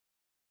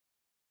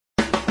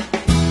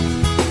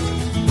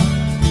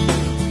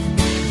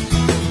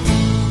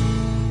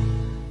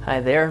Hi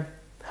there,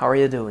 how are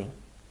you doing?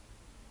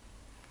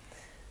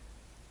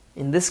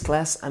 In this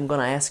class, I'm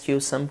gonna ask you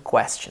some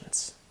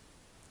questions.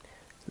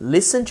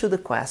 Listen to the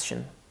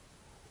question,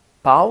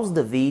 pause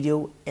the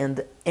video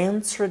and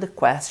answer the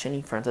question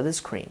in front of the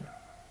screen.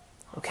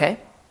 ¿Ok?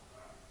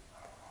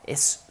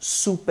 Es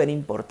súper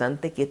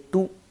importante que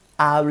tú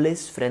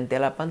hables frente a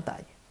la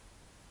pantalla.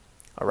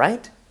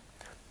 Alright?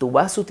 Tú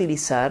vas a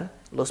utilizar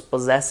los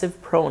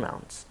possessive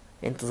pronouns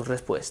en tus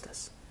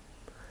respuestas.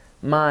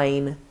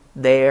 Mine,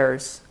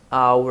 theirs,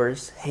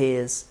 ours,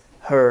 his,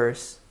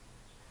 hers.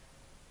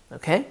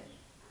 Okay?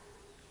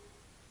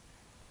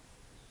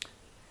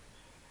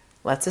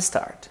 Let's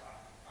start.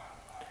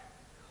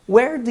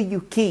 Where do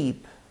you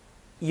keep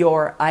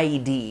your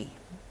ID?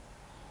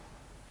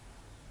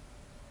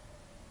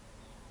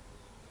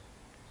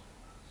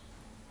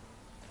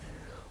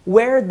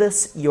 Where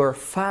does your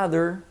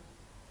father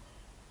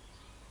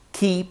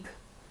keep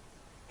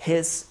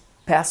his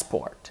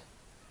passport?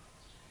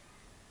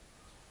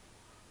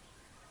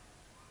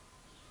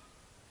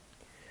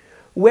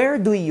 Where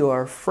do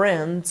your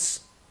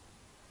friends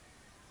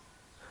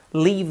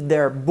leave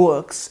their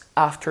books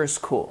after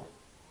school?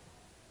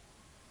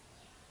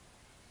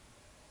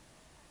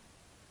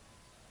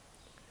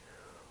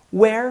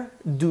 Where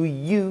do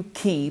you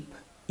keep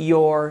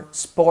your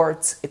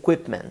sports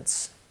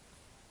equipments?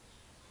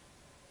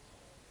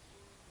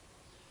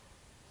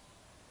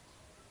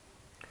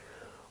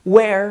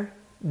 Where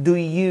do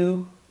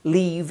you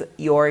leave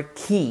your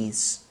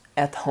keys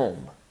at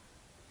home?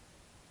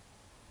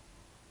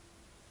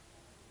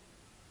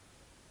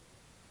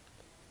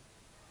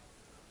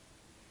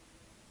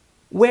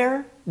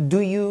 Where do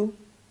you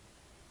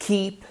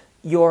keep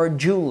your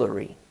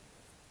jewelry?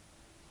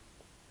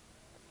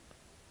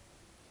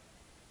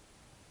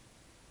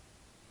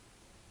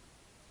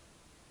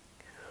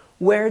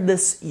 Where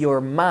does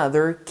your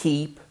mother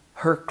keep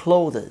her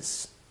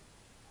clothes?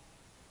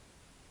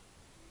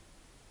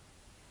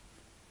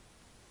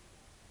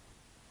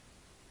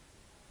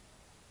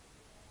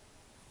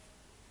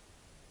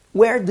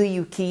 Where do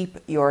you keep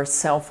your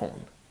cell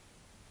phone?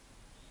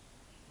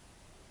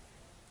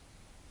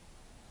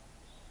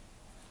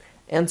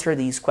 Answer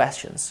these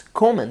questions.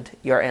 Comment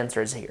your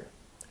answers here.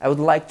 I would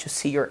like to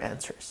see your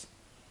answers.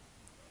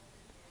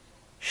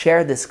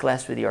 Share this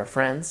class with your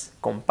friends,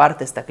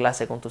 comparte esta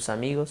clase con tus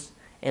amigos,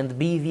 and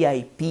be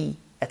VIP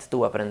at Tu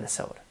Aprendes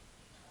Ahora.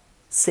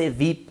 Sé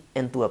VIP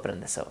en Tu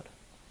Aprendes Ahora.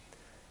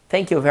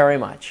 Thank you very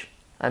much.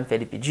 I'm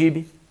Felipe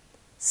Gibi.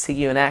 See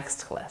you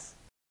next class.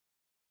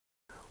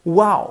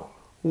 Wow,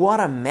 what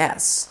a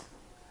mess!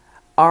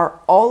 Are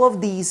all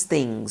of these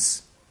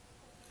things?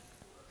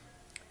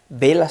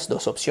 Ve las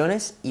dos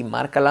opciones y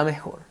marca la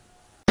mejor.